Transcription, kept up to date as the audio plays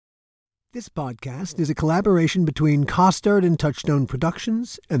This podcast is a collaboration between Costard and Touchstone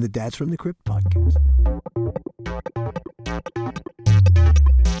Productions and the Dads from the Crypt podcast.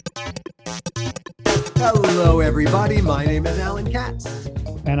 Hello, everybody. My name is Alan Katz.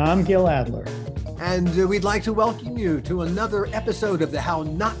 And I'm Gil Adler. And we'd like to welcome you to another episode of the How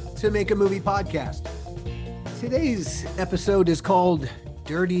Not to Make a Movie podcast. Today's episode is called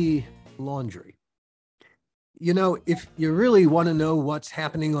Dirty Laundry. You know, if you really want to know what's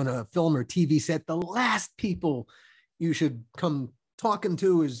happening on a film or TV set, the last people you should come talking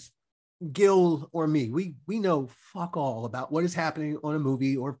to is Gil or me. We know fuck all about what is happening on a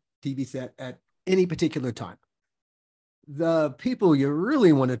movie or TV set at any particular time. The people you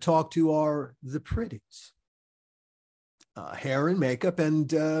really want to talk to are the pretties. Hair and makeup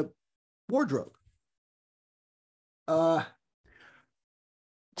and wardrobe.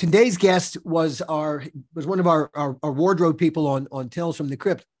 Today's guest was one of our wardrobe people on Tales from the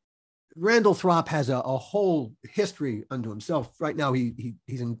Crypt. Randall Thropp has a whole history unto himself. Right now, he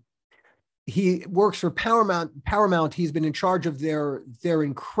works for Paramount. Paramount. He's been in charge of their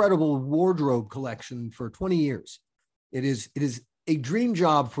incredible wardrobe collection for 20 years. It is a dream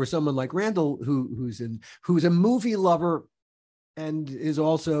job for someone like Randall, who's a movie lover, and is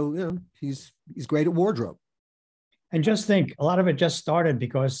also he's great at wardrobe. And just think, a lot of it just started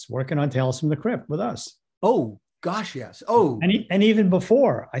because working on Tales from the Crypt with us. Oh, gosh, yes. Oh. And even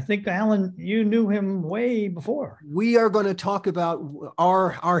before. I think, Alan, you knew him way before. We are going to talk about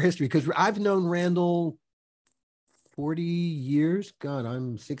our history, because I've known Randall 40 years. God,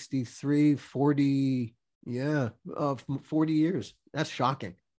 I'm 63, 40 years. That's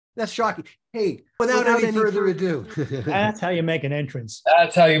shocking. That's shocking. Hey, without any further ado. That's how you make an entrance.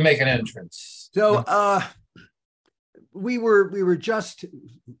 That's how you make an entrance. So, we were just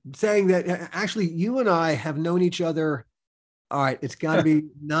saying that actually you and I have known each other. All right, it's got to be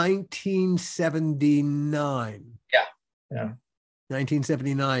 1979. Yeah.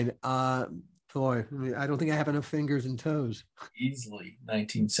 1979. Boy, I don't think I have enough fingers and toes. Easily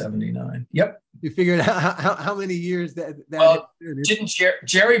 1979. Yep. You figured out how many years that well, didn't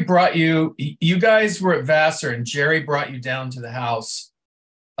Jerry brought you? You guys were at Vassar, and Jerry brought you down to the house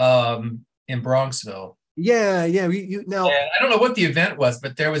in Bronxville. Yeah. Now, and I don't know what the event was,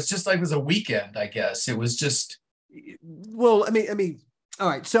 but there was just like, it was a weekend, I guess. It was just. Well, I mean, all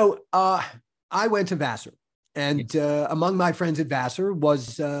right. So I went to Vassar, and among my friends at Vassar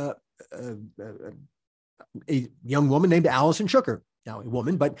was a young woman named Allison Shooker. Now a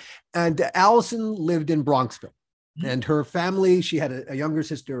woman, and Allison lived in Bronxville, and her family. She had a younger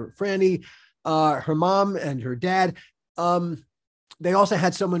sister, Franny, her mom and her dad. They also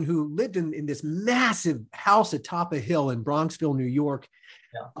had someone who lived in this massive house atop a hill in Bronxville, New York.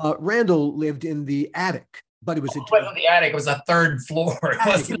 Yeah. Randall lived in the attic, but it was it wasn't the attic. It was a third floor. It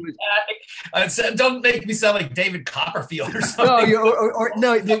wasn't the attic. I said, don't make me sound like David Copperfield or something.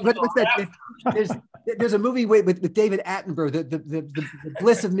 No, what's that? There's a movie with David Attenborough, the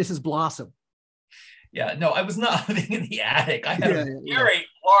Bliss of Mrs. Blossom. Yeah, no, I was not living in the attic. I had a very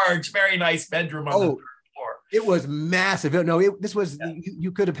large, very nice bedroom on the third floor. It was massive. No, this was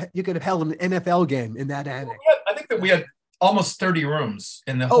you could have held an NFL game in that attic. I think that we had almost 30 rooms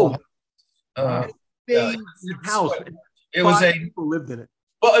in the whole big house. It was people lived in it.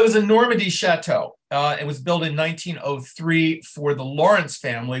 Well, it was a Normandy chateau. It was built in 1903 for the Lawrence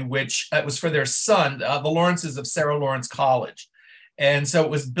family, which was for their son, the Lawrences of Sarah Lawrence College. And so it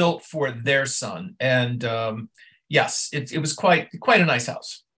was built for their son. And yes, it was quite a nice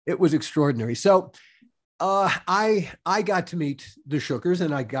house. It was extraordinary. So I got to meet the Shookers,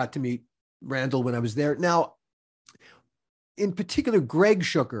 and I got to meet Randall when I was there. Now, in particular, Greg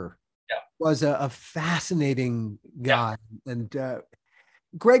Shooker was a fascinating guy. Yeah. And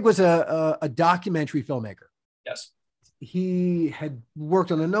Greg was a documentary filmmaker. Yes. He had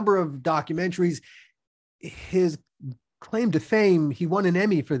worked on a number of documentaries. His claim to fame, he won an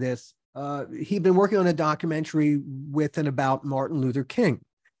Emmy for this. He'd been working on a documentary with and about Martin Luther King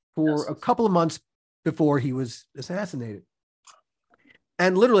for a couple of months before he was assassinated.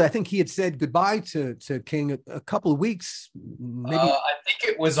 And literally, I think he had said goodbye to King a couple of weeks. Maybe I think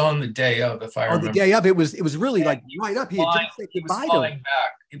it was on the day of, if I remember. On the day of, it was really like right up. He had just said goodbye to him.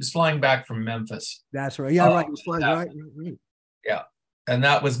 He was flying back from Memphis. That's right. Yeah, right. He was flying right. Yeah, and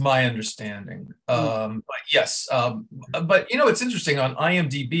that was my understanding. But yes, but it's interesting on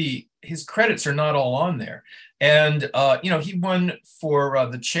IMDb. His credits are not all on there, and he won for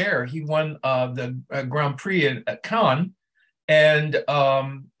the chair. He won the Grand Prix at Cannes. And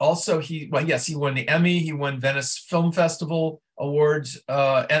also he won the Emmy, he won Venice Film Festival, awards,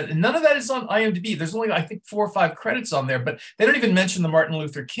 and none of that is on IMDb. There's only, I think, 4 or 5 credits on there, but they don't even mention the Martin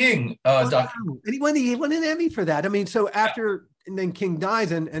Luther King documentary. And he won an Emmy for that. I mean, so after and then King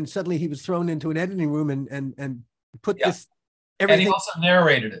dies, and suddenly he was thrown into an editing room and put this everything. And he also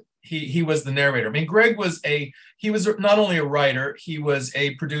narrated it. He was the narrator. I mean, Greg was not only a writer, he was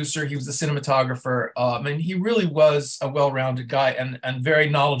a producer, he was a cinematographer. I mean, he really was a well-rounded guy and very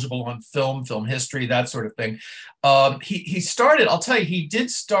knowledgeable on film history, that sort of thing. He started, I'll tell you, he did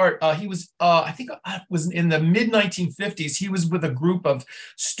start, he was, I think it was in the mid-1950s, he was with a group of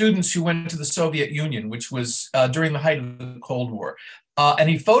students who went to the Soviet Union, which was during the height of the Cold War. And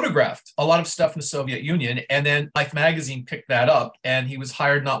he photographed a lot of stuff in the Soviet Union, and then Life magazine picked that up, and he was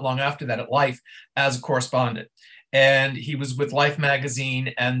hired not long after that at Life as a correspondent. And he was with Life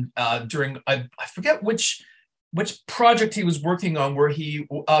magazine, and during I forget which project he was working on, where he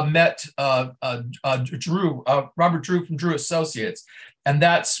met Robert Drew from Drew Associates, and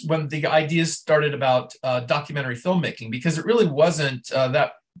that's when the ideas started about documentary filmmaking, because it really wasn't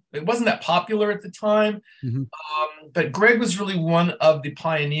that popular at the time. Mm-hmm. But Greg was really one of the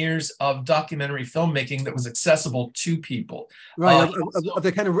pioneers of documentary filmmaking that was accessible to people. Right, of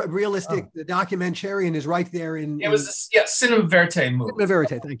the kind of realistic, the documentarian is right there in. It was cinema verite movie. Cinema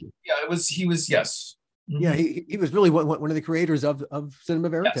verite, thank you. Yeah, he was, yes. Mm-hmm. Yeah, he was really one of the creators of cinema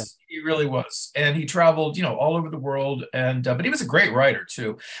verite. Yes, he really was, and he traveled, all over the world, and but he was a great writer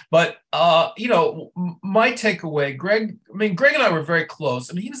too. But my takeaway, Greg and I were very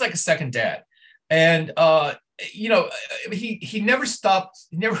close. I mean, he was like a second dad, and he never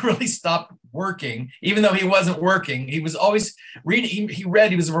really stopped working, even though he wasn't working. He was always reading. He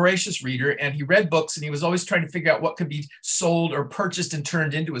was a voracious reader, and he read books, and he was always trying to figure out what could be sold or purchased and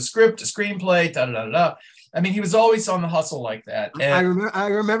turned into a script, a screenplay, da da da da. I mean, he was always on the hustle like that. And I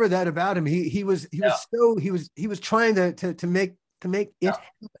remember that about him. He was trying to make it happen.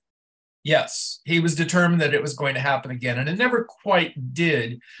 Yes, he was determined that it was going to happen again, and it never quite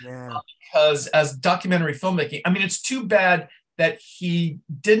did. Yeah. Because as documentary filmmaking, I mean, it's too bad that he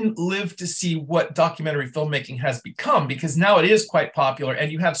didn't live to see what documentary filmmaking has become, because now it is quite popular,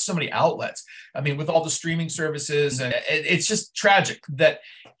 and you have so many outlets. I mean, with all the streaming services, and it's just tragic that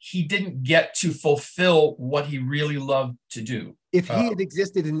he didn't get to fulfill what he really loved to do. If he had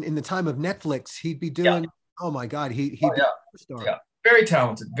existed in the time of Netflix, he'd be doing. Yeah. Oh my God, he'd be a star. Yeah. Very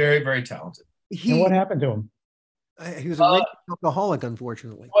talented, very, very talented. And what happened to him? He was a alcoholic,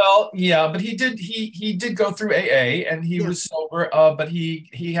 unfortunately. Well, yeah, but he did go through AA, and he was sober, but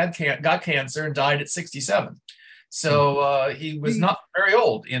he got cancer and died at 67. So he was not very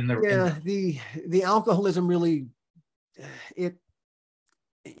old in the. The alcoholism really, I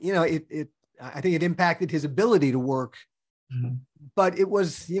think it impacted his ability to work. Mm-hmm. But it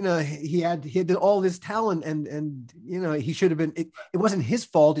was, he had all this talent, and he should have been. It wasn't his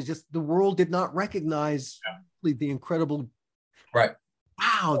fault. It's just the world did not recognize the incredible, right?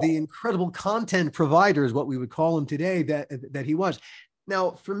 Wow, the incredible content provider is what we would call him today. That he was.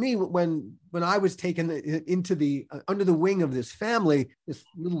 Now, for me, when I was taken into the under the wing of this family, this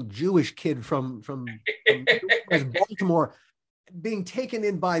little Jewish kid from Baltimore, being taken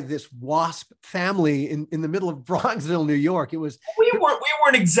in by this WASP family in the middle of Bronxville, New York. It was we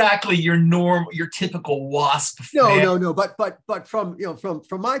weren't exactly your typical WASP family. No. But from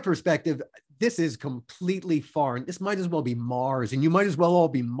my perspective, this is completely foreign. This might as well be Mars, and you might as well all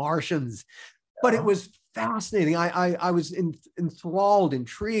be Martians. But it was fascinating. I was enthralled,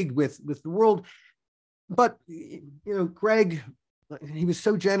 intrigued with the world. But Greg, he was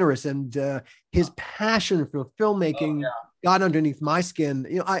so generous, and his passion for filmmaking got underneath my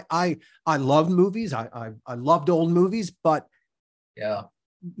skin. I loved movies. I loved old movies, but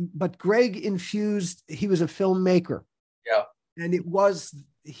Greg infused. He was a filmmaker. Yeah, and he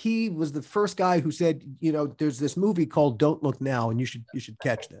was the first guy who said, there's this movie called Don't Look Now, and you should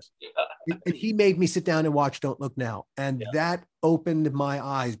catch this. And he made me sit down and watch Don't Look Now, and that opened my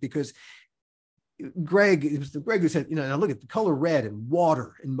eyes, because Greg who said, now look at the color red and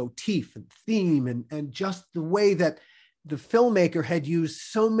water and motif and theme and just the way that the filmmaker had used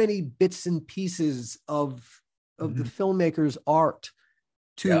so many bits and pieces of the filmmaker's art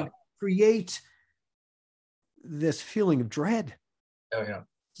to create this feeling of dread. Oh yeah,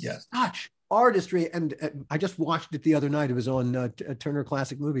 yeah. Such artistry, and I just watched it the other night. It was on Turner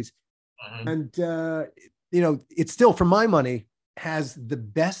Classic Movies, and it still, for my money, has the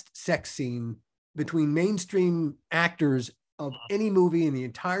best sex scene between mainstream actors of any movie in the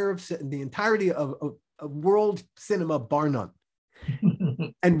entirety of world cinema, bar none.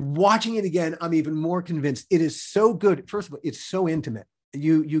 And watching it again, I'm even more convinced. It is so good. First of all, it's so intimate.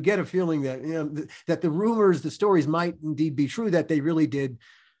 you get a feeling that that the rumors, the stories might indeed be true, that they really did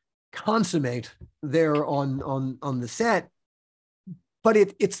consummate there on the set, but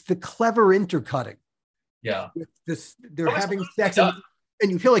it's the clever intercutting. Yeah. They're having sex,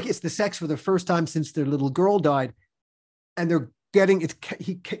 and you feel like it's the sex for the first time since their little girl died, and they're getting it.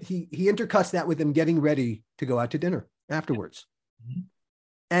 He intercuts that with them getting ready to go out to dinner afterwards,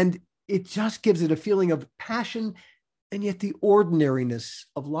 and it just gives it a feeling of passion, and yet the ordinariness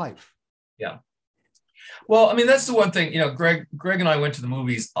of life. Yeah. Well, I mean, that's the one thing, Greg and I went to the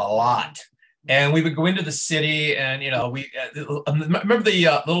movies a lot, and we would go into the city, and, we remember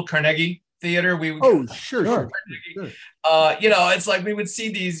the little Carnegie Theater. We would, sure. It's like we would see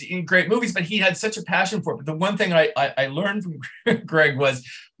these great movies, but he had such a passion for it. But the one thing I learned from Greg was,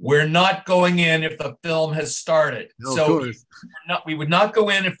 we're not going in if the film has started. No, so we would not go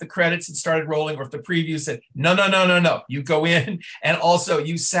in if the credits had started rolling, or if the preview said, no. You go in, and also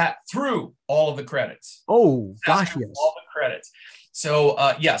you sat through all of the credits. Oh, gosh, yes. All the credits. So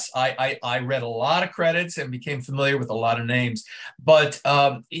yes, I read a lot of credits and became familiar with a lot of names. But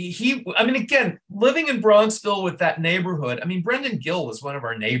again, living in Bronxville with that neighborhood, Brendan Gill was one of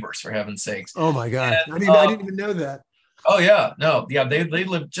our neighbors, for heaven's sakes. Oh my God, I didn't even know that. Oh yeah, no, yeah, they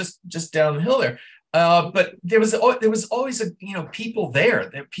lived just down the hill there. But there was always people there.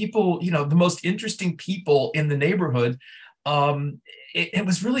 People, the most interesting people in the neighborhood. It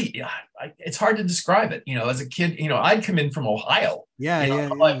was really, it's hard to describe it. As a kid, I'd come in from Ohio.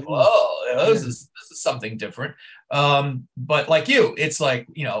 I'm like, whoa, this is something different. But like you, it's like,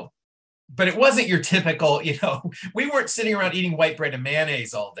 but it wasn't your typical, we weren't sitting around eating white bread and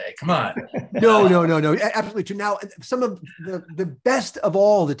mayonnaise all day. Come on. No, absolutely true. Now, some of the best of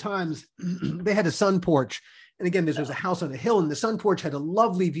all the times, they had a sun porch. And again, this was a house on a hill, and the sun porch had a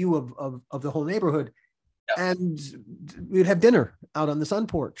lovely view of the whole neighborhood. And we'd have dinner out on the sun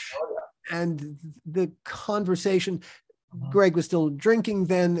porch. And the conversation, Greg was still drinking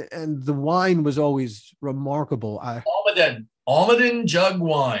then, and the wine was always remarkable. Almaden jug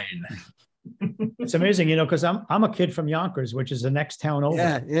wine. It's amazing, because I'm a kid from Yonkers, which is the next town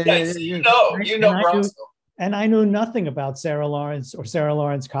over. And I knew nothing about Sarah Lawrence or Sarah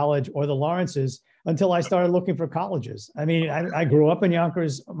Lawrence College or the Lawrences until I started looking for colleges. I grew up in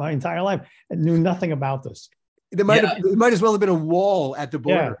Yonkers my entire life and knew nothing about this. There might as well have been a wall at the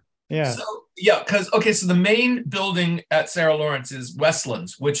border. Yeah. So the main building at Sarah Lawrence is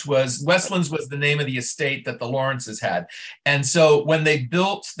Westlands, Westlands was the name of the estate that the Lawrences had. And so when they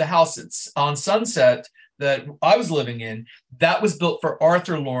built the house on Sunset that I was living in, that was built for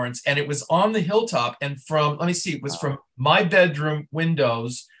Arthur Lawrence, and it was on the hilltop. And from my bedroom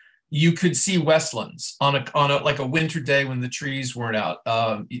windows, you could see Westlands on a like a winter day when the trees weren't out.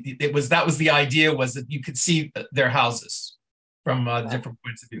 That was the idea, was that you could see their houses from different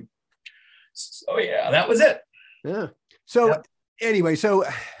points of view. So yeah, that was it. Yeah. So anyway,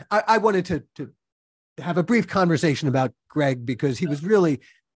 I wanted to have a brief conversation about Greg, because he was really,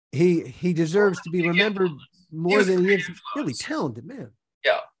 he deserves to be remembered more than he is. Really talented man.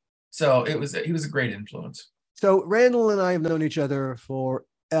 Yeah. So he was a great influence. So Randall and I have known each other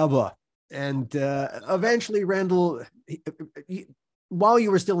forever. And eventually, Randall, while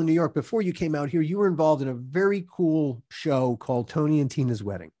you were still in New York, before you came out here, you were involved in a very cool show called Tony and Tina's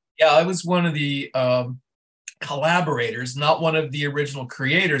Wedding. Yeah, I was one of the collaborators, not one of the original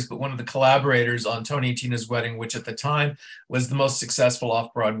creators, but one of the collaborators on Tony and Tina's Wedding, which at the time was the most successful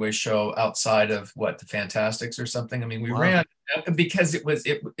off-Broadway show outside of the Fantastics or something. We ran because it was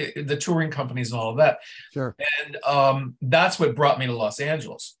the touring companies and all of that. Sure. And that's what brought me to Los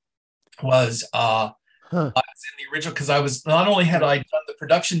Angeles. I was in the original, because I was, not only had I done the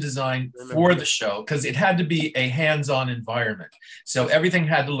production design for the show, because it had to be a hands-on environment. So everything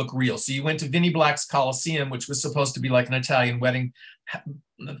had to look real. So you went to Vinnie Black's Coliseum, which was supposed to be like an Italian wedding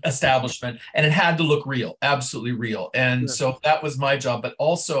establishment, and it had to look real, absolutely real. And so that was my job. But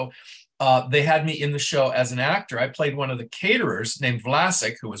also, they had me in the show as an actor. I played one of the caterers named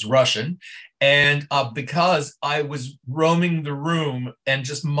Vlasic, who was Russian. And because I was roaming the room and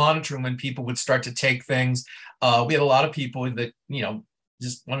just monitoring when people would start to take things, we had a lot of people that,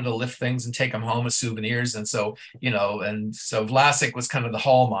 just wanted to lift things and take them home as souvenirs. And so, so Vlasic was kind of the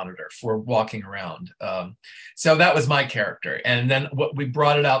hall monitor for walking around. So that was my character. And then what we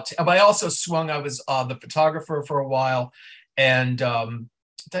brought it out to, I also I was the photographer for a while. And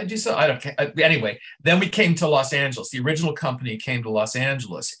did I do so? I don't care. Anyway, then we came to Los Angeles. The original company came to Los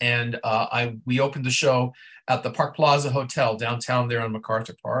Angeles, and we opened the show at the Park Plaza Hotel downtown there on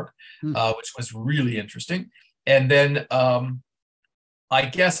MacArthur Park, which was really interesting. And then I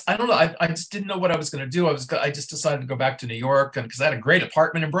guess, I don't know. I just didn't know what I was going to do. I just decided to go back to New York, and because I had a great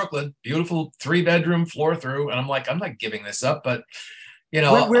apartment in Brooklyn, beautiful 3-bedroom floor through. And I'm like, I'm not giving this up, but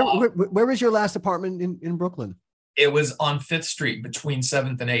Where was your last apartment in Brooklyn? it was on 5th Street between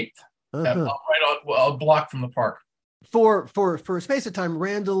 7th and 8th, Uh-huh. right on a block from the park. For a space of time,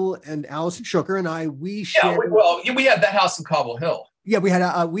 Randall and Allison Shooker and I, we shared. We had that house in Cobble Hill. Yeah,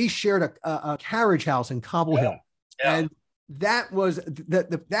 we shared a carriage house in Cobble Hill, and that was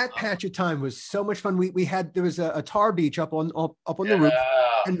that patch of time was so much fun. There was a tar beach up on the roof,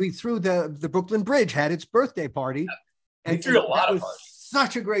 and we threw the Brooklyn Bridge had its birthday party, and we threw a lot of parties.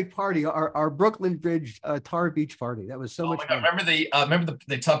 Such a great party, our Brooklyn Bridge tar beach party. That was so much fun. Remember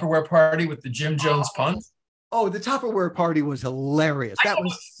the Tupperware party with the Jim Jones punch? Oh, the Tupperware party was hilarious. That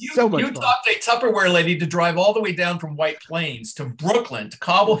was so much fun. You talked a Tupperware lady to drive all the way down from White Plains to Brooklyn, to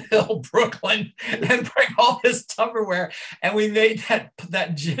Cobble Hill, Brooklyn, and bring all this Tupperware. And we made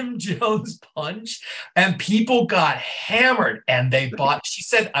that Jim Jones punch, and people got hammered. And they bought. She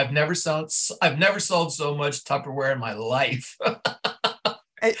said, "I've never sold so much Tupperware in my life."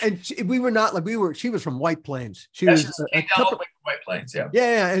 And we were not like she was from White Plains. She was White Plains.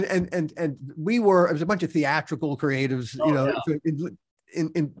 Yeah. And we were, it was a bunch of theatrical creatives,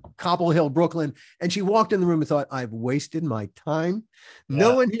 in Cobble Hill, Brooklyn. And she walked in the room and thought, I've wasted my time.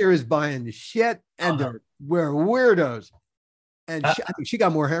 No one here is buying the shit, and we're weirdos. And I think she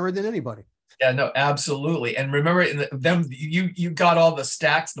got more hammered than anybody. Yeah, no, absolutely. And remember, you got all the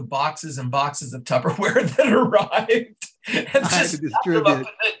stacks, the boxes and boxes of Tupperware that arrived. And I had to distribute it in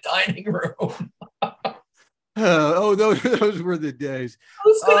the dining room. Those were the days.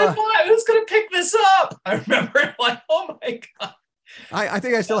 Who's gonna pick this up? I remember, like, oh my God. I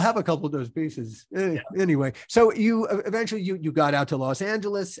think I still have a couple of those pieces. Anyway, so you eventually you got out to Los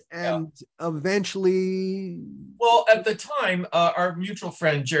Angeles, and eventually. Well, at the time, our mutual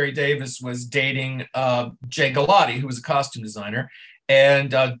friend Jerry Davis was dating Jay Galati, who was a costume designer.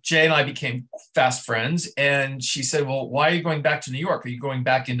 And Jay and I became fast friends. And she said, well, why are you going back to New York? Are you going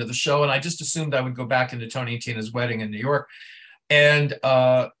back into the show? And I just assumed I would go back into Tony and Tina's wedding in New York. And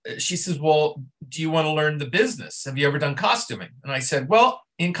she says, well, do you want to learn the business? Have you ever done costuming? And I said, well,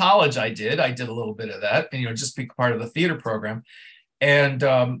 in college, I did a little bit of that, and, just be part of the theater program. And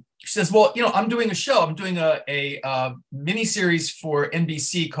she says, well, I'm doing a show. I'm doing a mini series for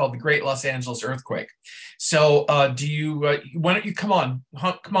NBC called The Great Los Angeles Earthquake. So why don't you come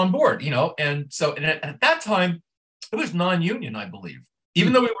on board, And so at that time, it was non-union, I believe.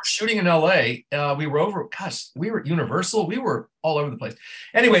 Even though we were shooting in LA, we were at Universal. We were all over the place.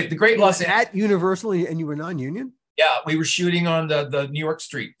 Anyway, the Great Los Angeles. At Universal, and you were non-union? Yeah, we were shooting on the New York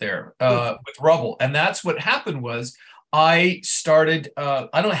street there with rubble. And that's what happened was I started, I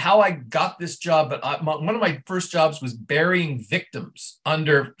don't know how I got this job, but one of my first jobs was burying victims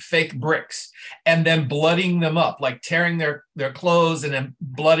under fake bricks and then blooding them up, like tearing their clothes and then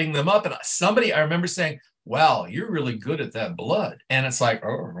blooding them up. And I remember saying, wow, you're really good at that blood. And it's like,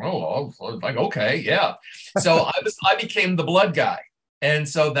 okay, yeah. So I became the blood guy. And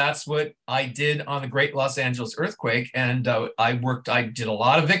so that's what I did on the Great Los Angeles Earthquake. And I did a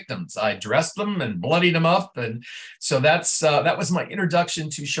lot of victims. I dressed them and bloodied them up. And so that was my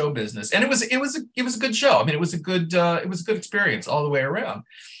introduction to show business. And it was a good show. I mean, it was a good experience all the way around.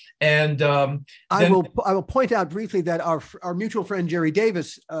 And I will point out briefly that our mutual friend, Jerry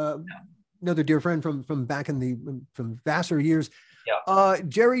Davis, another dear friend from back from Vassar years. Yeah.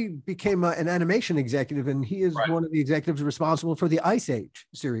 Jerry became an animation executive, and he is one of the executives responsible for the Ice Age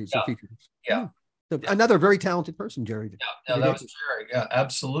series of features. Yeah. So another very talented person, Jerry. Yeah, that was Jerry. Yeah,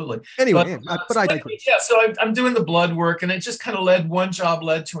 absolutely. Anyway, but I digress. Yeah, so I'm doing the blood work, and it just kind of one job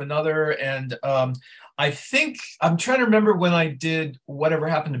led to another. And I think I'm trying to remember when I did Whatever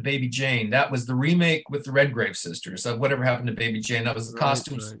Happened to Baby Jane. That was the remake with the Redgrave sisters of Whatever Happened to Baby Jane. That was the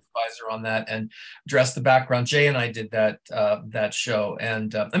costume supervisor on that and dressed the background. Jay and I did that show,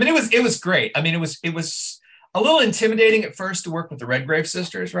 and I mean it was great. I mean it was a little intimidating at first to work with the Redgrave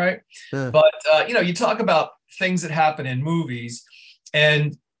sisters, right? Yeah. But you talk about things that happen in movies,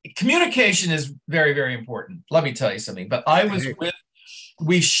 and communication is very, very important. Let me tell you something. But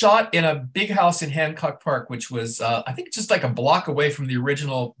we shot in a big house in Hancock Park, which was, I think, just like a block away from the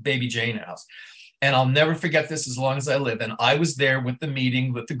original Baby Jane house. And I'll never forget this as long as I live. And I was there with the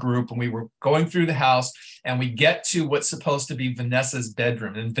meeting with the group, and we were going through the house, and we get to what's supposed to be Vanessa's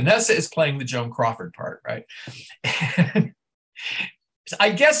bedroom. And Vanessa is playing the Joan Crawford part, right? And I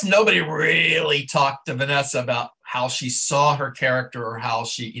guess nobody really talked to Vanessa about how she saw her character or how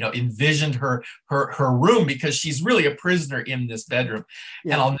she, you know, envisioned her room, because she's really a prisoner in this bedroom.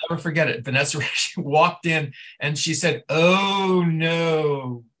 Yeah. And I'll never forget it. Vanessa, she walked in and she said, "Oh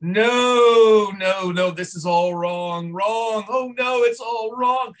no, no, no, no, this is all wrong, wrong. Oh no, it's all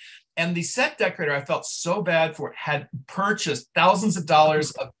wrong." And the set decorator, I felt so bad for, had purchased thousands of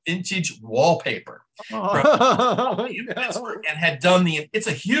dollars of vintage wallpaper and had done it's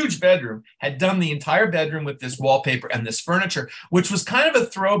a huge bedroom, had done the entire bedroom with this wallpaper and this furniture, which was kind of a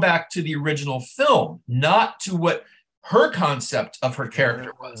throwback to the original film, not to what her concept of her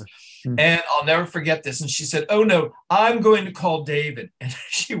character was. And I'll never forget this. And she said, "Oh no, I'm going to call David." And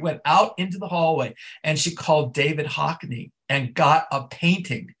she went out into the hallway and she called David Hockney and got a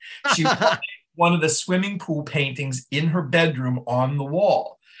painting. She one of the swimming pool paintings in her bedroom on the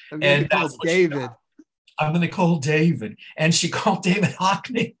wall. And that's David. I'm going to call David. And she called David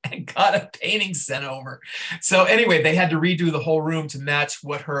Hockney and got a painting sent over. So anyway, they had to redo the whole room to match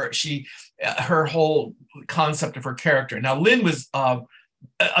what her whole concept of her character. Now, Lynn was a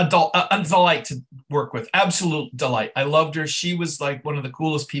delight to work with. Absolute delight. I loved her. She was like one of the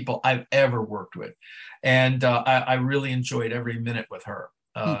coolest people I've ever worked with. And I really enjoyed every minute with her.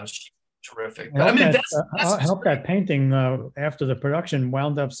 She's terrific. But, I hope that painting after the production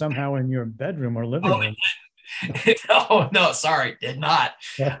wound up somehow in your bedroom or living room. No, sorry, did not.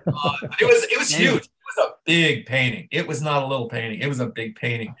 It was huge. It was a big painting. It was not a little painting. It was a big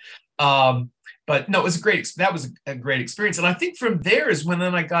painting. But no, it was a great. That was a great experience. And I think from there is when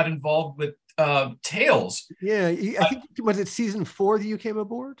then I got involved with Tales. Yeah, I think was it season 4 that you came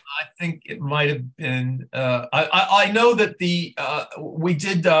aboard? I think it might have been. I know that we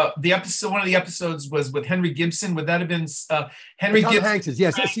did the episode. One of the episodes was with Henry Gibson. Would that have been Henry Tom Gibson? Hanks?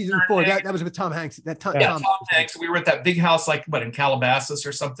 Yes, season 4. That was with Tom Hanks. Tom Hanks. We were at that big house, like in Calabasas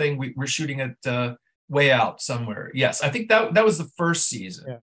or something. We were shooting it way out somewhere. Yes, I think that was the first season.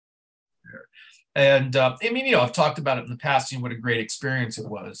 Yeah. And I mean, I've talked about it in the past, what a great experience it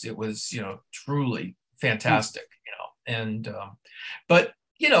was. It was, truly fantastic, and, but,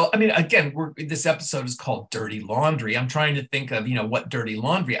 I mean, again, this episode is called Dirty Laundry. I'm trying to think of, what Dirty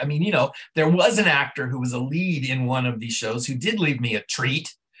Laundry. I mean, there was an actor who was a lead in one of these shows who did leave me a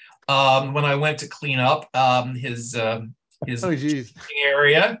treat when I went to clean up his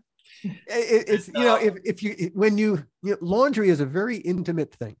area. It's, laundry is a very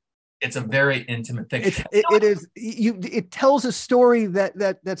intimate thing. It's a very intimate thing. It is. It tells a story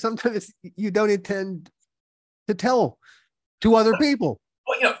that sometimes you don't intend to tell to other people.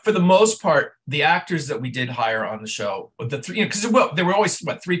 Well, for the most part, the actors that we did hire on the show, the three, because there were always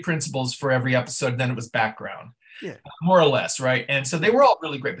 3 principals for every episode. Then it was background, more or less, right? And so they were all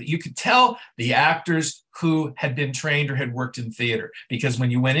really great. But you could tell the actors who had been trained or had worked in theater, because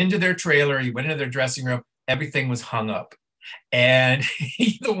when you went into their trailer, you went into their dressing room, everything was hung up. And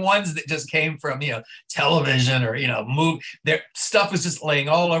the ones that just came from television or their stuff was just laying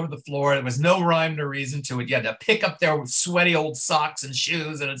all over the floor. There was no rhyme or reason to it. You had to pick up their sweaty old socks and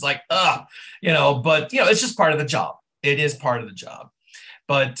shoes, and it's like, but it's just part of the job. It is part of the job.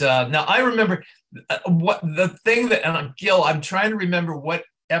 But now I remember what the thing that, and Gil, I'm trying to remember what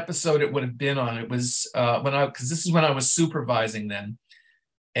episode it would have been on. It was because this is when I was supervising then,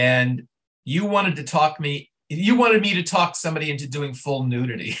 and you wanted me to talk somebody into doing full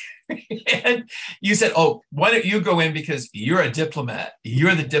nudity. And you said, "Oh, why don't you go in because you're a diplomat.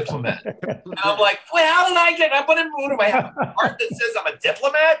 You're the diplomat." And I'm like, "Well, how did I get up? What do I have a part that says I'm a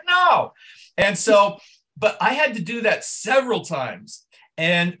diplomat? No." And so, but I had to do that several times.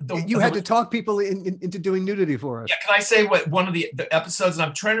 And you had to talk people into doing nudity for us. Yeah. Can I say what one of the episodes? And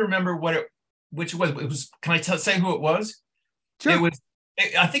I'm trying to remember which it was. It was. Can I say who it was? Sure. It was.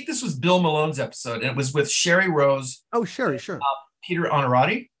 I think this was Bill Malone's episode, and it was with Sherry Rose. Oh, sure. Peter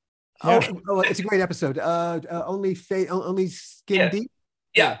Honorati. Oh, it's a great episode. Only Skin Deep.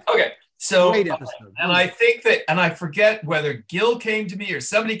 Yeah. Okay. So, great episode. And I think that, and I forget whether Gil came to me or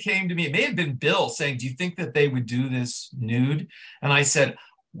somebody came to me. It may have been Bill saying, "Do you think that they would do this nude?" And I said,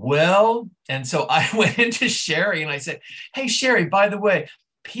 "Well," and so I went into Sherry and I said, "Hey, Sherry, by the way,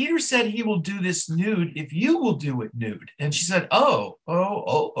 Peter said he will do this nude if you will do it nude." And she said, oh,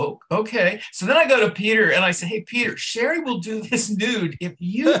 okay. So then I go to Peter and I said, "Hey, Peter, Sherry will do this nude if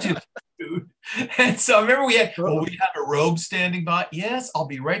you do nude." And so I remember we had a robe standing by. Yes, I'll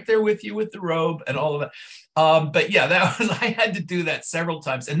be right there with you with the robe and all of that. But yeah, I had to do that several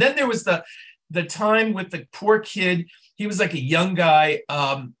times. And then there was the time with the poor kid. He was like a young guy.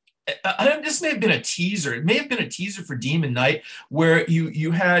 This may have been a teaser. It may have been a teaser for Demon Knight, where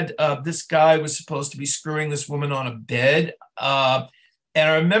you had this guy was supposed to be screwing this woman on a bed. And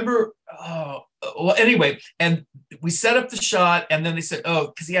I remember, well, anyway, and we set up the shot, and then they said, oh,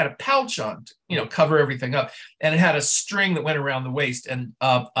 because he had a pouch on to, cover everything up, and it had a string that went around the waist. And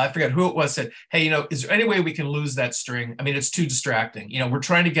I forget who it was, said, hey, is there any way we can lose that string? I mean, it's too distracting. We're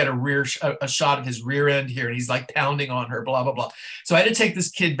trying to get a shot of his rear end here, and he's like pounding on her, blah, blah, blah. So I had to take this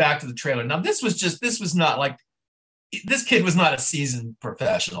kid back to the trailer. Now, this was not like, this kid was not a seasoned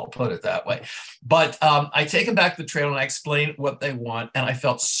professional, put it that way. But I take him back to the trailer and I explain what they want. And I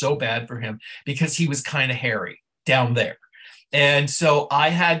felt so bad for him because he was kind of hairy down there. And so I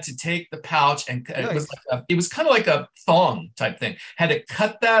had to take the pouch, and it was kind of like a thong type thing. Had to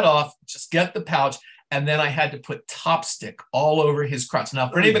cut that off, just get the pouch. And then I had to put Topstick all over his crotch. Now,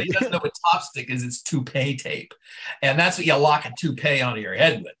 for anybody who doesn't know what Topstick is, it's toupee tape. And that's what you lock a toupee onto your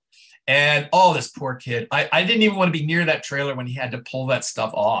head with. And this poor kid, I didn't even want to be near that trailer when he had to pull that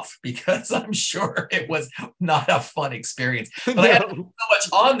stuff off, because I'm sure it was not a fun experience. But I had so much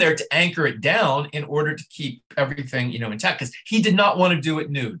on there to anchor it down in order to keep everything, intact, because he did not want to do it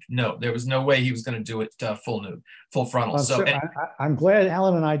nude. No, there was no way he was going to do it full nude, full frontal. I'm glad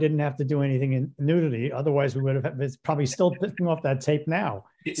Alan and I didn't have to do anything in nudity. Otherwise, we would have probably still picking off that tape now.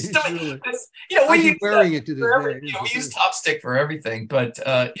 We use wearing it to this day. We use Topstick for everything, but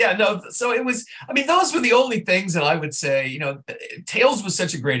so it was. I mean, those were the only things that I would say. Tales was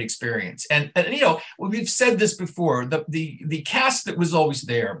such a great experience, and we've said this before. The cast that was always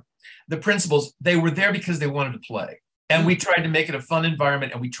there, the principals, they were there because they wanted to play. And we tried to make it a fun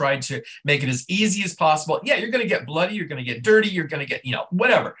environment, and we tried to make it as easy as possible. Yeah, you're going to get bloody, you're going to get dirty, you're going to get,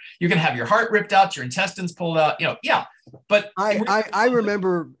 whatever. You're going to have your heart ripped out, your intestines pulled out, yeah. But I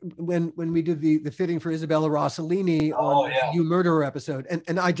remember when we did the fitting for Isabella Rossellini on You Murderer episode,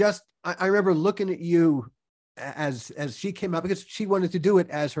 and I remember looking at you as she came up, because she wanted to do it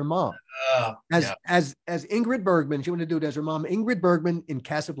as her mom, as Ingrid Bergman. She wanted to do it as her mom, Ingrid Bergman in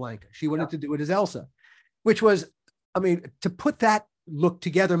Casablanca. She wanted to do it as Elsa, which was, I mean, to put that look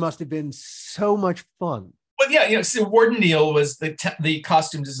together must have been so much fun. But so Warden Neal was the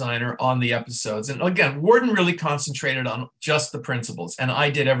costume designer on the episodes. And again, Warden really concentrated on just the principals, and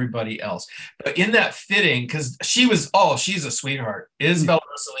I did everybody else. But in that fitting, because she's a sweetheart. Isabella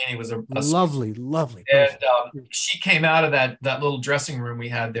Rossellini was a lovely person. And she came out of that little dressing room we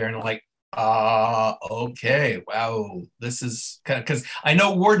had there, and I'm like, okay, wow, this is kind of, because I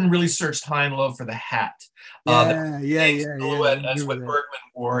know Warden really searched high and low for the hat. That's what Bergman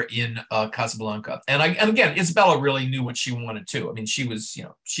wore in Casablanca. And again, Isabella really knew what she wanted to. I mean, she was,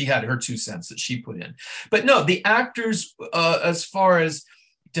 she had her 2 cents that she put in. But no, the actors, as far as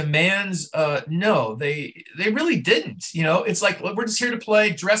demands, no, they really didn't. It's like, well, we're just here to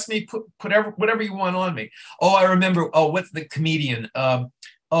play. Dress me, put whatever you want on me. Oh, I remember. Oh, what's the comedian?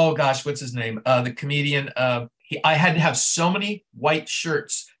 Oh gosh, what's his name? The comedian. I had to have so many white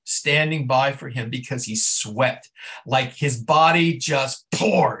shirts standing by for him because he sweat, like his body just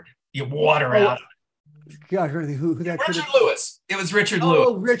poured water out. God, who that? Richard Lewis. It was Richard Lewis.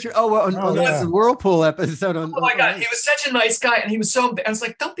 Oh, Richard. That's the Whirlpool episode. Oh my God, he was such a nice guy, and he was so. I was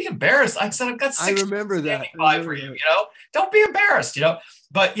like, don't be embarrassed. I said, I've got 6 I remember that. By for you. Don't be embarrassed.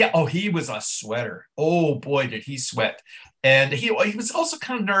 But he was a sweater. Oh boy, did he sweat. And he was also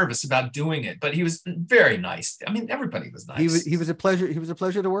kind of nervous about doing it, but he was very nice. I mean, everybody was nice. He was a pleasure. He was a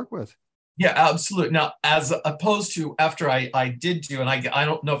pleasure to work with. Yeah, absolutely. Now, as opposed to after I did do, and I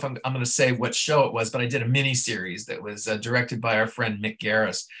don't know if I'm going to say what show it was, but I did a mini series that was directed by our friend Mick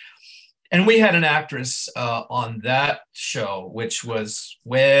Garris. And we had an actress on that show, which was,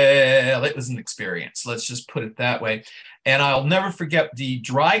 it was an experience. Let's just put it that way. And I'll never forget, the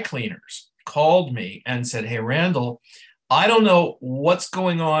dry cleaners called me and said, hey, Randall, I don't know what's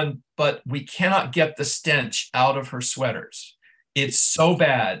going on, but we cannot get the stench out of her sweaters. It's so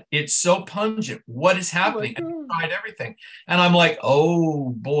bad. It's so pungent. What is happening? And we tried everything. And I'm like,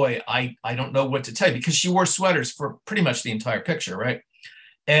 oh boy, I don't know what to tell you, because she wore sweaters for pretty much the entire picture, right?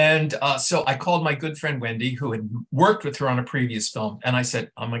 And so I called my good friend Wendy, who had worked with her on a previous film. And I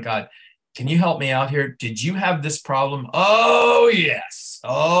said, oh my God, can you help me out here? Did you have this problem? Oh, yes.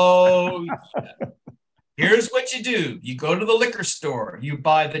 Oh, yeah. Here's what you do. You go to the liquor store, you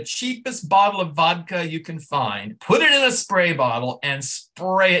buy the cheapest bottle of vodka you can find, put it in a spray bottle, and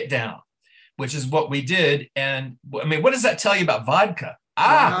spray it down, which is what we did. And I mean, what does that tell you about vodka?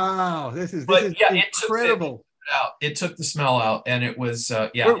 Wow, this is incredible. It took the smell out, and it was in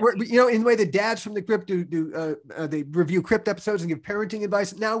the way the dads from the crypt do they review crypt episodes and give parenting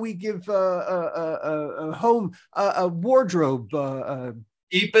advice. Now we give a home a wardrobe.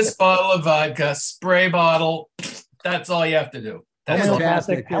 Cheapest bottle of vodka, spray bottle. That's all you have to do.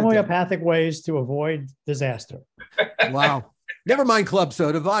 Homeopathic ways to avoid disaster. Wow. Never mind club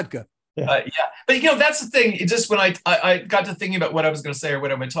soda, vodka. Yeah, but that's the thing. It just when I got to thinking about what I was going to say or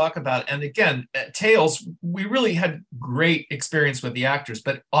what I'm going to talk about, and again, at Tales, we really had great experience with the actors.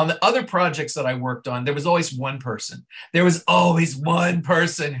 But on the other projects that I worked on, there was always one person. There was always one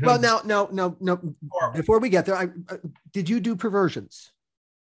person who. Well, no. Before we get there, did you do Perversions?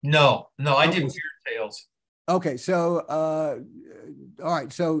 No, I did Weird Tales. Okay, so all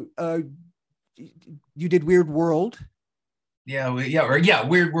right, so you did Weird World.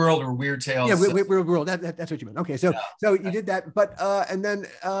 Weird World or Weird Tales. Yeah, Weird World. That's what you meant. Okay, so you did that, but and then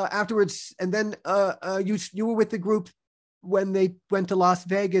afterwards, and then you were with the group when they went to Las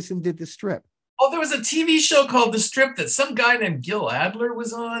Vegas and did the Strip. Oh, there was a TV show called The Strip that some guy named Gil Adler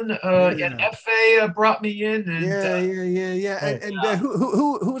was on, and FA brought me in. And, yeah. And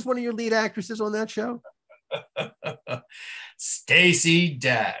who was one of your lead actresses on that show? Stacey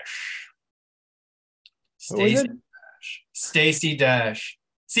Dash. Stacey Dash.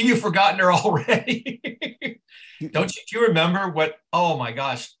 See, you've forgotten her already. Do you remember what? Oh my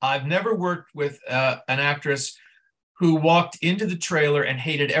gosh, I've never worked with an actress who walked into the trailer and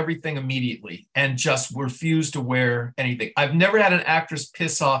hated everything immediately and just refused to wear anything. I've never had an actress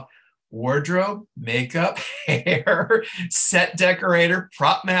piss off wardrobe, makeup, hair, set decorator,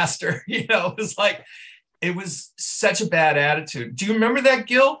 prop master. It was such a bad attitude. Do you remember that,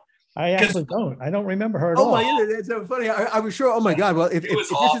 Gil? I actually don't. I don't remember her at all. Oh my God, that's so funny. I was sure. Oh my God. Well, if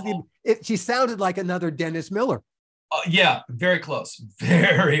this is she sounded like another Dennis Miller. Yeah, very close.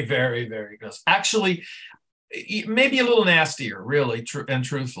 Very, very, very close. Actually, maybe a little nastier, really, and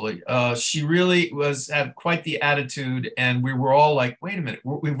truthfully. She really had quite the attitude, and we were all like, wait a minute,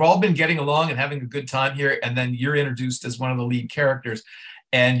 we've all been getting along and having a good time here, and then you're introduced as one of the lead characters,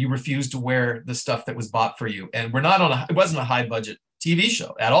 and you refuse to wear the stuff that was bought for you. And we're not it wasn't a high budget TV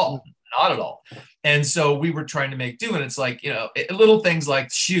show at all, not at all. And so we were trying to make do, and it's like, little things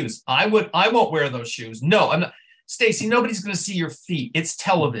like shoes. I won't wear those shoes. No, I'm not. Stacey, nobody's going to see your feet. It's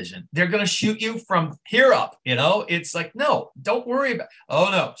television. They're going to shoot you from here up. It's like, no, don't worry about. Oh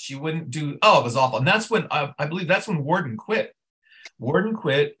no, she wouldn't do. Oh, it was awful. And that's when I believe that's when Warden quit.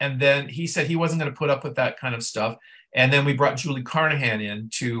 And then he said he wasn't going to put up with that kind of stuff. And then we brought Julie Carnahan in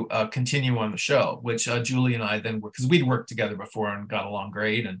to continue on the show, which Julie and I then because we'd worked together before and got along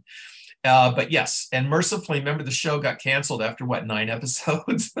great. And but yes, and mercifully, remember the show got canceled after 9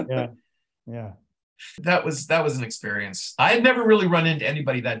 episodes. Yeah. That was an experience. I had never really run into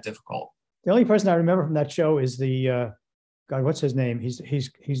anybody that difficult. The only person I remember from that show is the God, what's his name?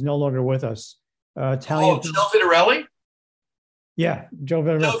 He's no longer with us. Italian. Joe Vitarelli? Yeah, Joe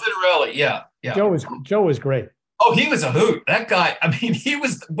Vitarelli. Joe Vitarelli, yeah. Joe was great. Oh, he was a hoot. That guy. I mean, he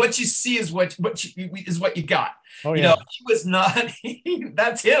was. What you see is what you got. Oh yeah. He was not.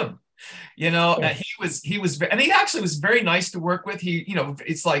 That's him. And he was, and he actually was very nice to work with.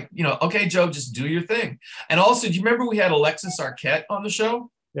 It's like, okay, Joe, just do your thing. And also, do you remember we had Alexis Arquette on the show?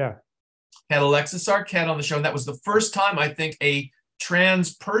 Yeah. Had Alexis Arquette on the show, and that was the first time I think a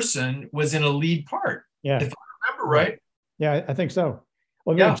trans person was in a lead part. Yeah. If I remember right. Yeah, I think so.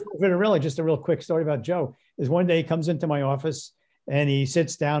 Well, yeah. Really, just a real quick story about Joe is one day he comes into my office and he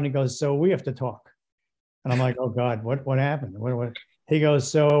sits down and he goes, "So we have to talk." And I'm like, "Oh God, what happened? What?" He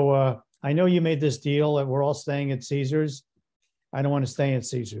goes, "So I know you made this deal that we're all staying at Caesars. I don't want to stay at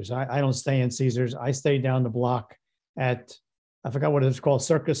Caesars. I don't stay in Caesars. I stay down the block at, I forgot what it was called,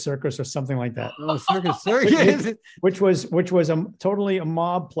 Circus or something like that." Oh, Circus. which was totally a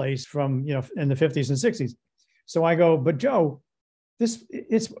mob place from, in the 50s and 60s. So I go, "But Joe,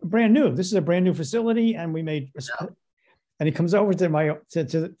 it's brand new. This is a brand new facility. And we made," and he comes over to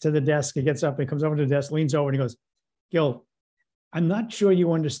the desk. He gets up and comes over to the desk, leans over and he goes, "Gil, I'm not sure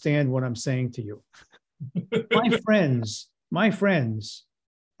you understand what I'm saying to you. My friends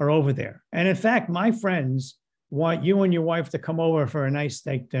are over there. And in fact, my friends want you and your wife to come over for a nice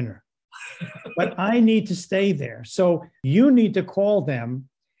steak dinner. But I need to stay there. So you need to call them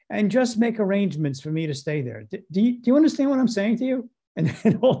and just make arrangements for me to stay there. Do you understand what I'm saying to you?" And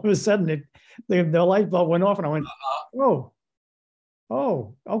then all of a sudden, the light bulb went off and I went,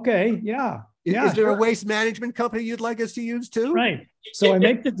 oh, okay, yeah. Is there a waste management company you'd like us to use too? Right. So I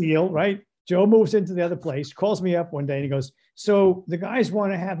make the deal, right? Joe moves into the other place, calls me up one day and he goes, "So the guys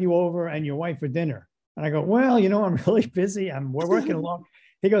want to have you over and your wife for dinner." And I go, "Well, I'm really busy. We're working along."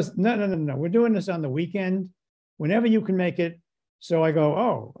 He goes, No. We're doing this on the weekend, whenever you can make it. So I go,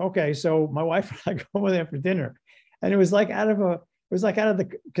 "Oh, okay." So my wife and I go over there for dinner. And it was like out of the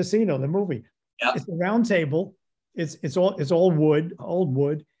Casino, the movie. Yep. It's a round table. It's all wood, old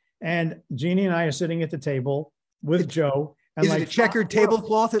wood. And Jeannie and I are sitting at the table with Joe. And is it a checkered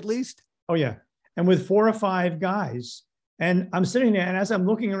tablecloth at least? Oh, yeah. And with 4 or 5 guys. And I'm sitting there, and as I'm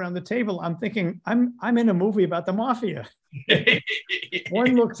looking around the table, I'm thinking, I'm in a movie about the mafia.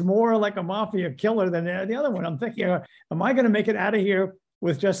 One looks more like a mafia killer than the other one. I'm thinking, am I going to make it out of here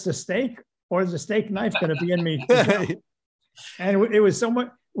with just a steak, or is the steak knife going to be in me? And it was so much.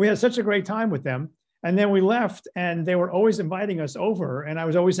 We had such a great time with them. And then we left, and they were always inviting us over. And I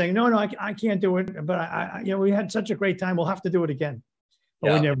was always saying, no, I can't do it. But we had such a great time. We'll have to do it again.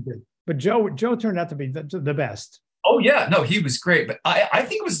 But we never did. But Joe turned out to be the best. Oh yeah, no, he was great. But I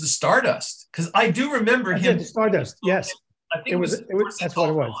think it was the Stardust, because I do remember him. Stardust, yes. I think it was that's what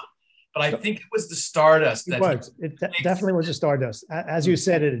it was. But I think it was the Stardust. It definitely was the Stardust. As you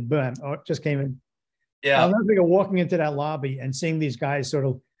said, it just came in. Yeah. I'll never forget walking into that lobby and seeing these guys sort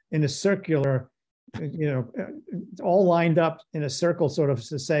of in a circular, all lined up in a circle, sort of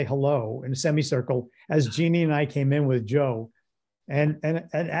to say hello in a semicircle, as Jeannie and I came in with Joe. And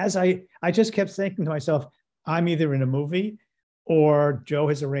as I just kept thinking to myself, I'm either in a movie or Joe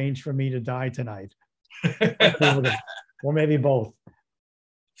has arranged for me to die tonight. Or maybe both.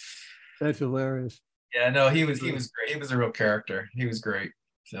 That's hilarious. Yeah, no, he was great. He was a real character. He was great.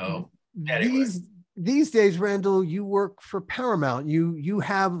 So anyway. These days, Randall, you work for Paramount. You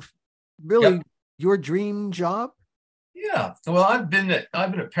have really your dream job? Yeah. Well, I've been at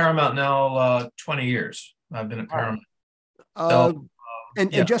Paramount now 20 years. I've been at Paramount.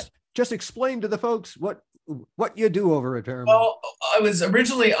 And just explain to the folks what you do over at Paramount. Well, I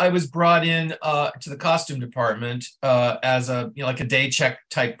was brought in to the costume department as a like a day check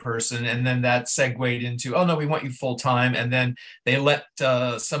type person, and then that segued into, oh no, we want you full time, and then they let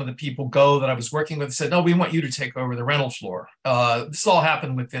some of the people go that I was working with. Said, no, we want you to take over the rental floor. This all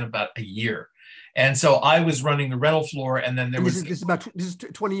happened within about a year, and so I was running the rental floor, and then this is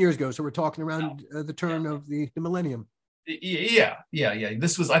 20 years ago, so we're talking around the turn of the millennium. Yeah.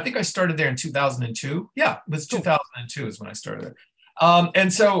 This was, I think I started there in 2002. Yeah, it was 2002 is when I started there.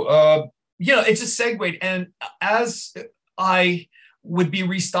 And so, it just segued. And as I would be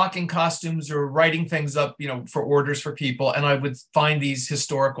restocking costumes or writing things up, for orders for people, and I would find these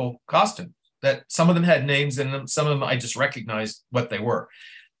historical costumes that some of them had names in them. Some of them I just recognized what they were.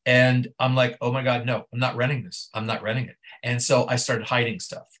 And I'm like, oh my God, no, I'm not renting this. I'm not renting it. And so I started hiding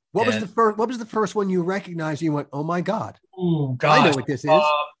stuff. What was the first one you recognized? You went, oh my God. Oh God. I know what this is.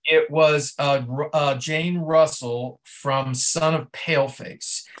 It was Jane Russell from Son of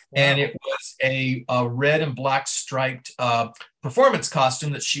Paleface. Wow. And it was a red and black striped performance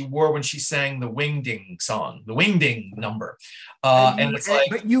costume that she wore when she sang the Wingding song, the Wingding number.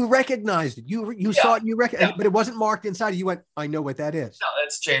 But you recognized it. You saw it. But it wasn't marked inside. You went, I know what that is. No,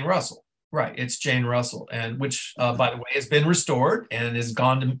 that's Jane Russell. Right, it's Jane Russell, and which, by the way, has been restored and has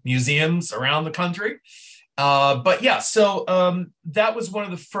gone to museums around the country. So that was one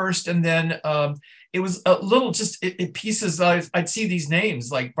of the first, and then it was a little pieces. I'd see these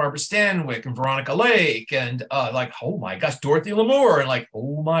names like Barbara Stanwyck and Veronica Lake, and oh my gosh, Dorothy Lamour, and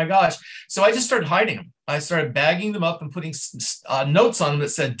oh my gosh. So I just started hiding them. I started bagging them up and putting notes on them that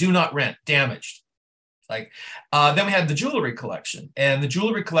said "Do not rent, damaged." Then we had the jewelry collection, and the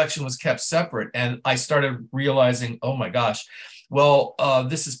jewelry collection was kept separate. And I started realizing, oh my gosh, well,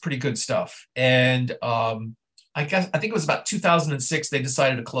 this is pretty good stuff. And I think it was about 2006, they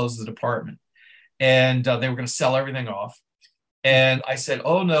decided to close the department, and they were going to sell everything off. And I said,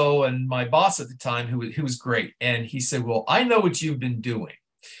 oh no. And my boss at the time, who was great, and he said, well, I know what you've been doing.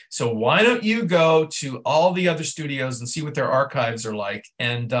 So why don't you go to all the other studios and see what their archives are like,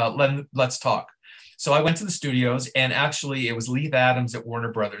 and let's talk. So I went to the studios, and actually it was Leith Adams at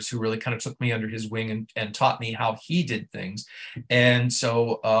Warner Brothers who really kind of took me under his wing and taught me how he did things. And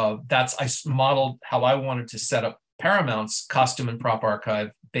so I modeled how I wanted to set up Paramount's costume and prop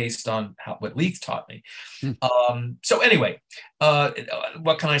archive based on what Leith taught me. So anyway,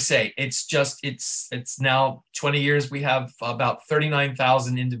 what can I say? It's now 20 years. We have about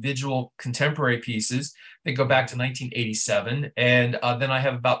 39,000 individual contemporary pieces that go back to 1987. And then I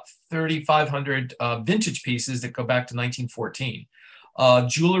have about 3,500 vintage pieces that go back to 1914.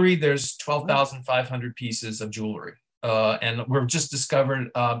 Jewelry, there's 12,500 pieces of jewelry. And we've just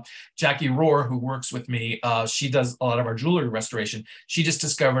discovered Jackie Rohr, who works with me. She does a lot of our jewelry restoration. She just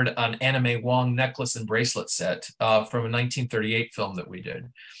discovered an Anna May Wong necklace and bracelet set from a 1938 film that we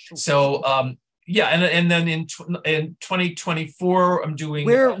did. So and then in 2024, I'm doing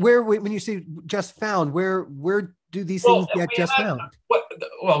where when you say just found, where do these things get we just had, found?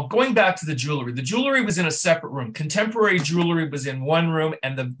 well, going back to the jewelry was in a separate room. Contemporary jewelry was in one room,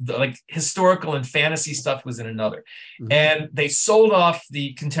 and the like historical and fantasy stuff was in another. Mhm. And they sold off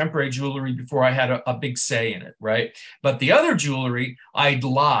the contemporary jewelry before I had a big say in it, right? But the other jewelry, I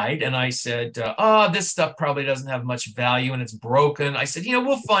lied and I said, this stuff probably doesn't have much value and it's broken. I said,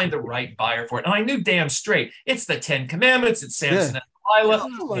 we'll find the right buyer for it. And I knew damn straight, it's the Ten Commandments, it's Samson and Delilah,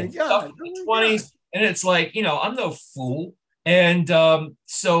 Oh my it's stuff God. from the Oh my 20s. And it's like, I'm no fool. And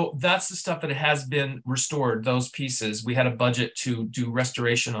so that's the stuff that has been restored, those pieces. We had a budget to do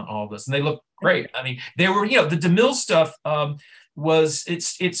restoration on all of this, and they look great. I mean, they were, the DeMille stuff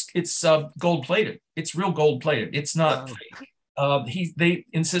it's gold plated. It's real gold plated. It's not fake. They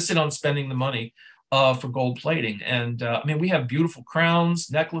insisted on spending the money for gold plating. And I mean, we have beautiful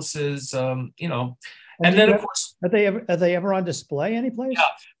crowns, necklaces, and then, of course, are they ever on display anyplace? Yeah.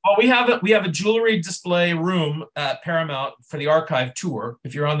 Well, we have a jewelry display room at Paramount for the archive tour.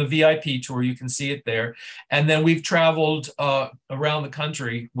 If you're on the VIP tour, you can see it there. And then we've traveled around the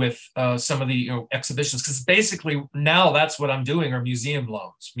country with some of the exhibitions, because basically now that's what I'm doing are museum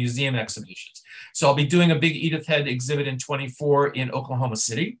loans, museum exhibitions. So I'll be doing a big Edith Head exhibit in 24 in Oklahoma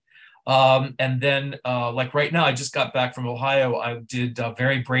City. And then like right now, I just got back from Ohio. I did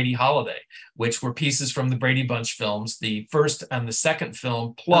Very Brady Holiday, which were pieces from the Brady Bunch films, the first and the second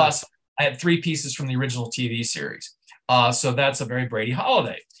film, plus I had 3 pieces from the original TV series. So that's a Very Brady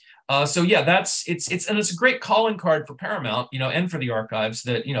Holiday. So yeah, it's a great calling card for Paramount, and for the archives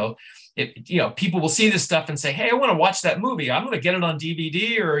that, people will see this stuff and say, hey, I want to watch that movie. I'm going to get it on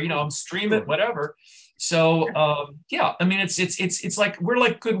DVD or, I'm stream it, whatever. So yeah, I mean, it's like we're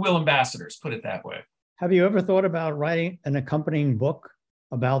like goodwill ambassadors, put it that way. Have you ever thought about writing an accompanying book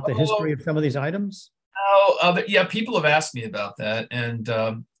about the history of some of these items? Yeah, people have asked me about that, and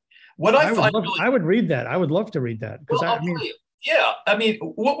what I find I would read that. I would love to read that because yeah, I mean,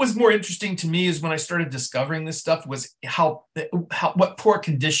 what was more interesting to me is when I started discovering this stuff was what poor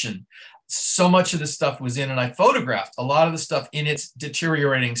condition so much of the stuff was in, and I photographed a lot of the stuff in its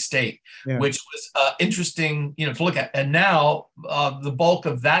deteriorating state, which was interesting, to look at. And now the bulk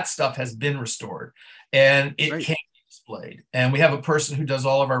of that stuff has been restored, and it can be displayed. And we have a person who does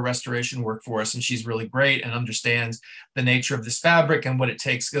all of our restoration work for us, and she's really great and understands the nature of this fabric and what it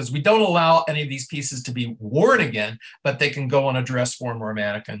takes, because we don't allow any of these pieces to be worn again, but they can go on a dress form or a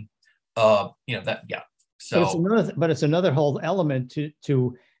mannequin. So, but it's another whole element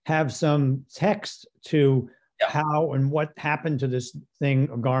to have some text to how and what happened to this thing,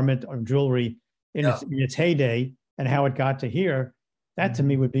 a garment or jewelry in its heyday, and how it got to here. That to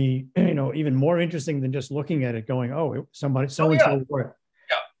me would be, even more interesting than just looking at it going, oh, so-and-so wore it.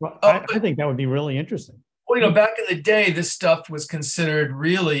 Well, I think that would be really interesting. Well, back in the day, this stuff was considered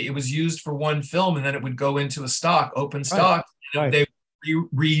it was used for one film, and then it would go into a stock, open stock. They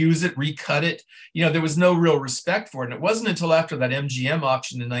reuse it, recut it. There was no real respect for it. And it wasn't until after that MGM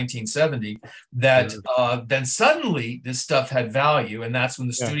auction in 1970 that then suddenly this stuff had value. And that's when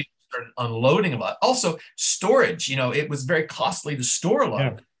the studio started unloading a lot. Also, storage, it was very costly to store a lot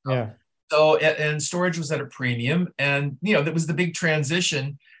of it. So, and storage was at a premium. And, that was the big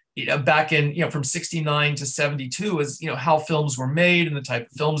transition back in, from 69 to 72 is, how films were made and the type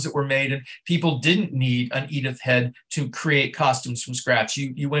of films that were made. And people didn't need an Edith Head to create costumes from scratch.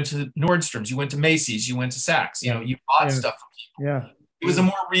 You went to Nordstrom's, you went to Macy's, you went to Saks, you bought stuff from people. It was a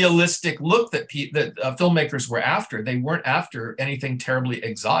more realistic look that filmmakers were after. They weren't after anything terribly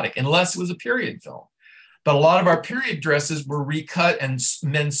exotic, unless it was a period film. But a lot of our period dresses were recut, and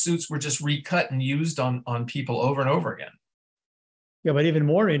men's suits were just recut and used on people over and over again. Yeah, but even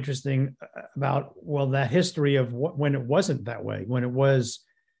more interesting about, that history of when it wasn't that way, when it was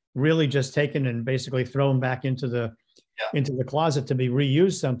really just taken and basically thrown back into the closet to be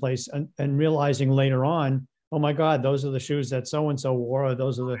reused someplace, and realizing later on, oh my God, those are the shoes that so-and-so wore, or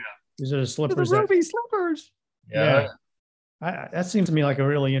these are the slippers. The Ruby slippers. Yeah. That seems to me like a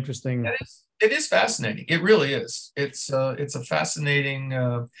really interesting. It is fascinating. It really is. It's a fascinating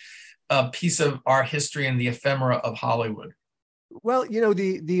piece of our history and the ephemera of Hollywood. Well,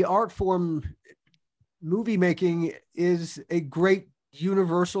 the art form, movie making, is a great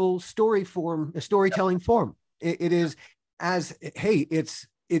universal storytelling form. It is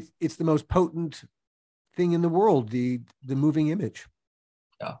it's the most potent thing in the world, the moving image.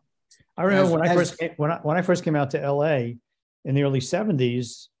 Yeah, I remember when I first came out to LA in the early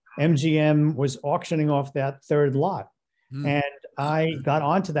 70s, MGM was auctioning off that third lot, and I got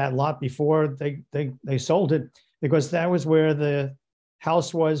onto that lot before they sold it, because that was where the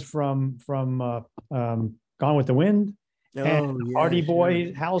house was from Gone with the Wind, and Hardy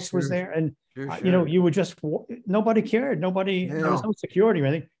Boy house was there. And You know, you would just, nobody cared. Nobody, there was no security or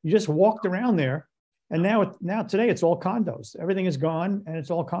anything. You just walked around there. And now today it's all condos. Everything is gone and it's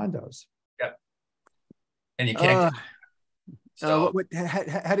all condos. Yeah. And you can't.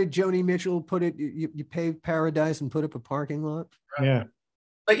 How did Joni Mitchell put it? You paved paradise and put up a parking lot? Right. Yeah.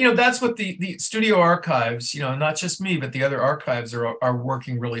 But, you know, that's what the studio archives, you know, not just me, but the other archives are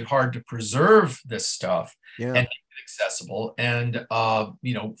working really hard to preserve this stuff and make it accessible. And,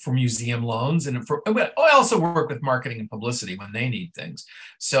 you know, for museum loans and I also work with marketing and publicity when they need things.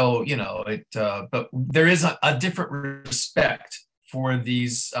 So, you know, but there is a different respect for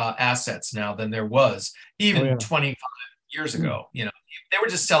these assets now than there was even 25 years ago. You know, they were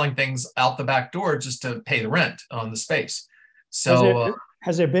just selling things out the back door just to pay the rent on the space. So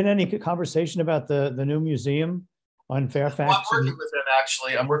has there been any conversation about the new museum on Fairfax? Well, I'm working with them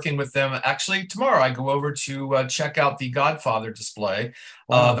actually. I'm working with them actually tomorrow. I go over to check out the Godfather display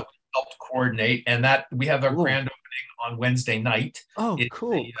that we helped coordinate, and that we have our grand opening on Wednesday night. Oh, it's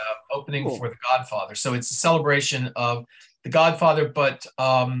cool! The opening for the Godfather. So it's a celebration of the Godfather, but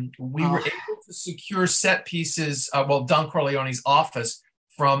we were able to secure set pieces. Don Corleone's office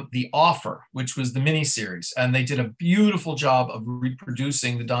from The Offer, which was the miniseries, and they did a beautiful job of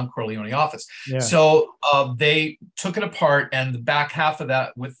reproducing the Don Corleone office. Yeah. So they took it apart, and the back half of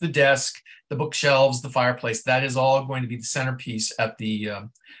that, with the desk, the bookshelves, the fireplace, that is all going to be the centerpiece at the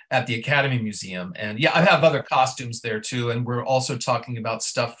Academy Museum. And yeah, I have other costumes there too, and we're also talking about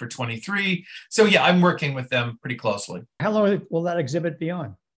stuff for 23. So yeah, I'm working with them pretty closely. How long will that exhibit be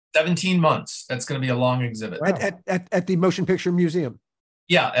on? 17 months. That's going to be a long exhibit. Wow. At the Motion Picture Museum.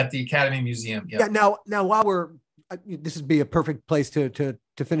 Yeah, at the Academy Museum. Yeah. Now while this would be a perfect place to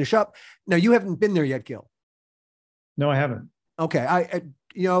finish up. Now, you haven't been there yet, Gil. No, I haven't. Okay, I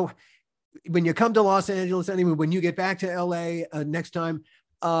you know, when you come to Los Angeles, anyway, when you get back to LA next time,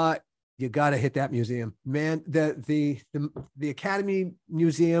 you got to hit that museum, man. The Academy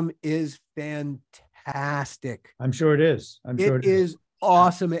Museum is fantastic. I'm sure it is. It is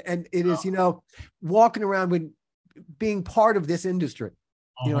awesome, and it is, you know, walking around with being part of this industry.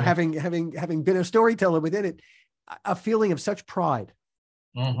 You know, having been a storyteller within it, a feeling of such pride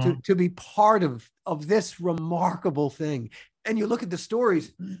to be part of this remarkable thing. And you look at the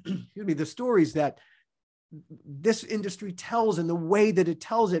stories, the stories that this industry tells and the way that it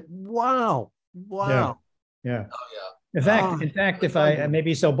tells it. Wow. Yeah. Oh, yeah. In fact, if I may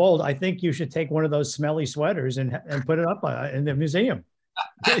be so bold, I think you should take one of those smelly sweaters and put it up in the museum.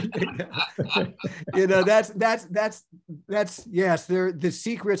 You know, that's yes, the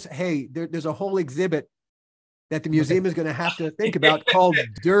secrets. Hey, there's a whole exhibit that the museum is going to have to think about called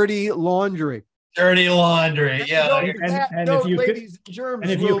Dirty Laundry. Dirty laundry, yeah. And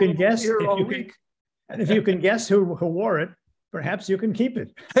if you can guess who wore it, perhaps you can keep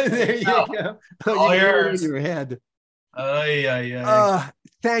it. There you go. All yours. In your head.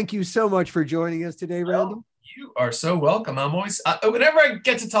 Thank you so much for joining us today, Randall. You are so welcome. I'm always, whenever I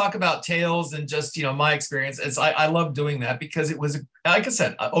get to talk about tales and just, you know, my experience, I love doing that because it was, like I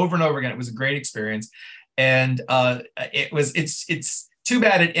said, over and over again, it was a great experience. And it's too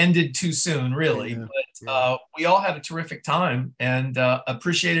bad it ended too soon, really. But we all had a terrific time and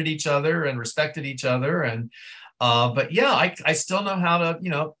appreciated each other and respected each other. And but yeah, I still know how to, you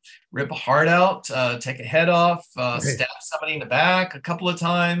know, rip a heart out, take a head off, stab somebody in the back a couple of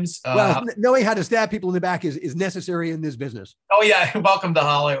times. Well, knowing how to stab people in the back is necessary in this business. Oh yeah, welcome to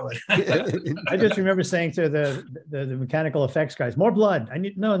Hollywood. I just remember saying to the mechanical effects guys, "More blood! I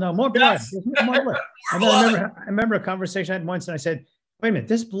need more blood! Yes. More blood!" And then I remember a conversation I had once, and I said, "Wait a minute,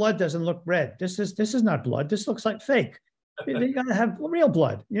 this blood doesn't look red. This is not blood. This looks like fake. You got to have real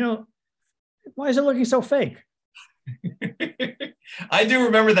blood. You know, why is it looking so fake?" I do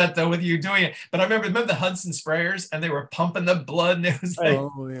remember that though with you doing it, but I remember the Hudson sprayers and they were pumping the blood and it was like,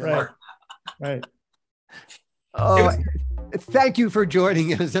 right. Thank you for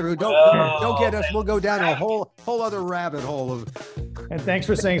joining us, everyone. Don't get us. We'll go down a whole other rabbit hole of. And thanks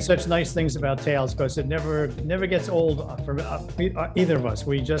for saying such nice things about Tales, because it never gets old for either of us.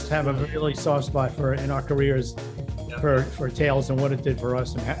 We just have a really soft spot in our careers for Tales and what it did for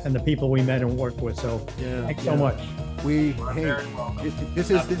us and the people we met and worked with. So thanks so much.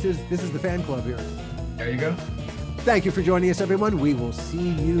 This is the fan club here. There you go. Thank you for joining us, everyone. We will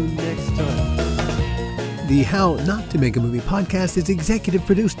see you next time. The How Not to Make a Movie podcast is executive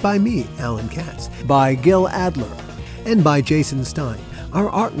produced by me, Alan Katz, by Gil Adler, and by Jason Stein. Our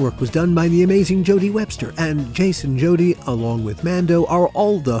artwork was done by the amazing Jody Webster, and Jason Jody, along with Mando, are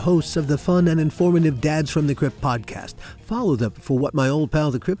all the hosts of the fun and informative Dads from the Crypt podcast. Follow them for what my old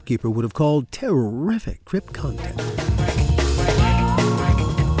pal the Crypt Keeper would have called terrific crypt content.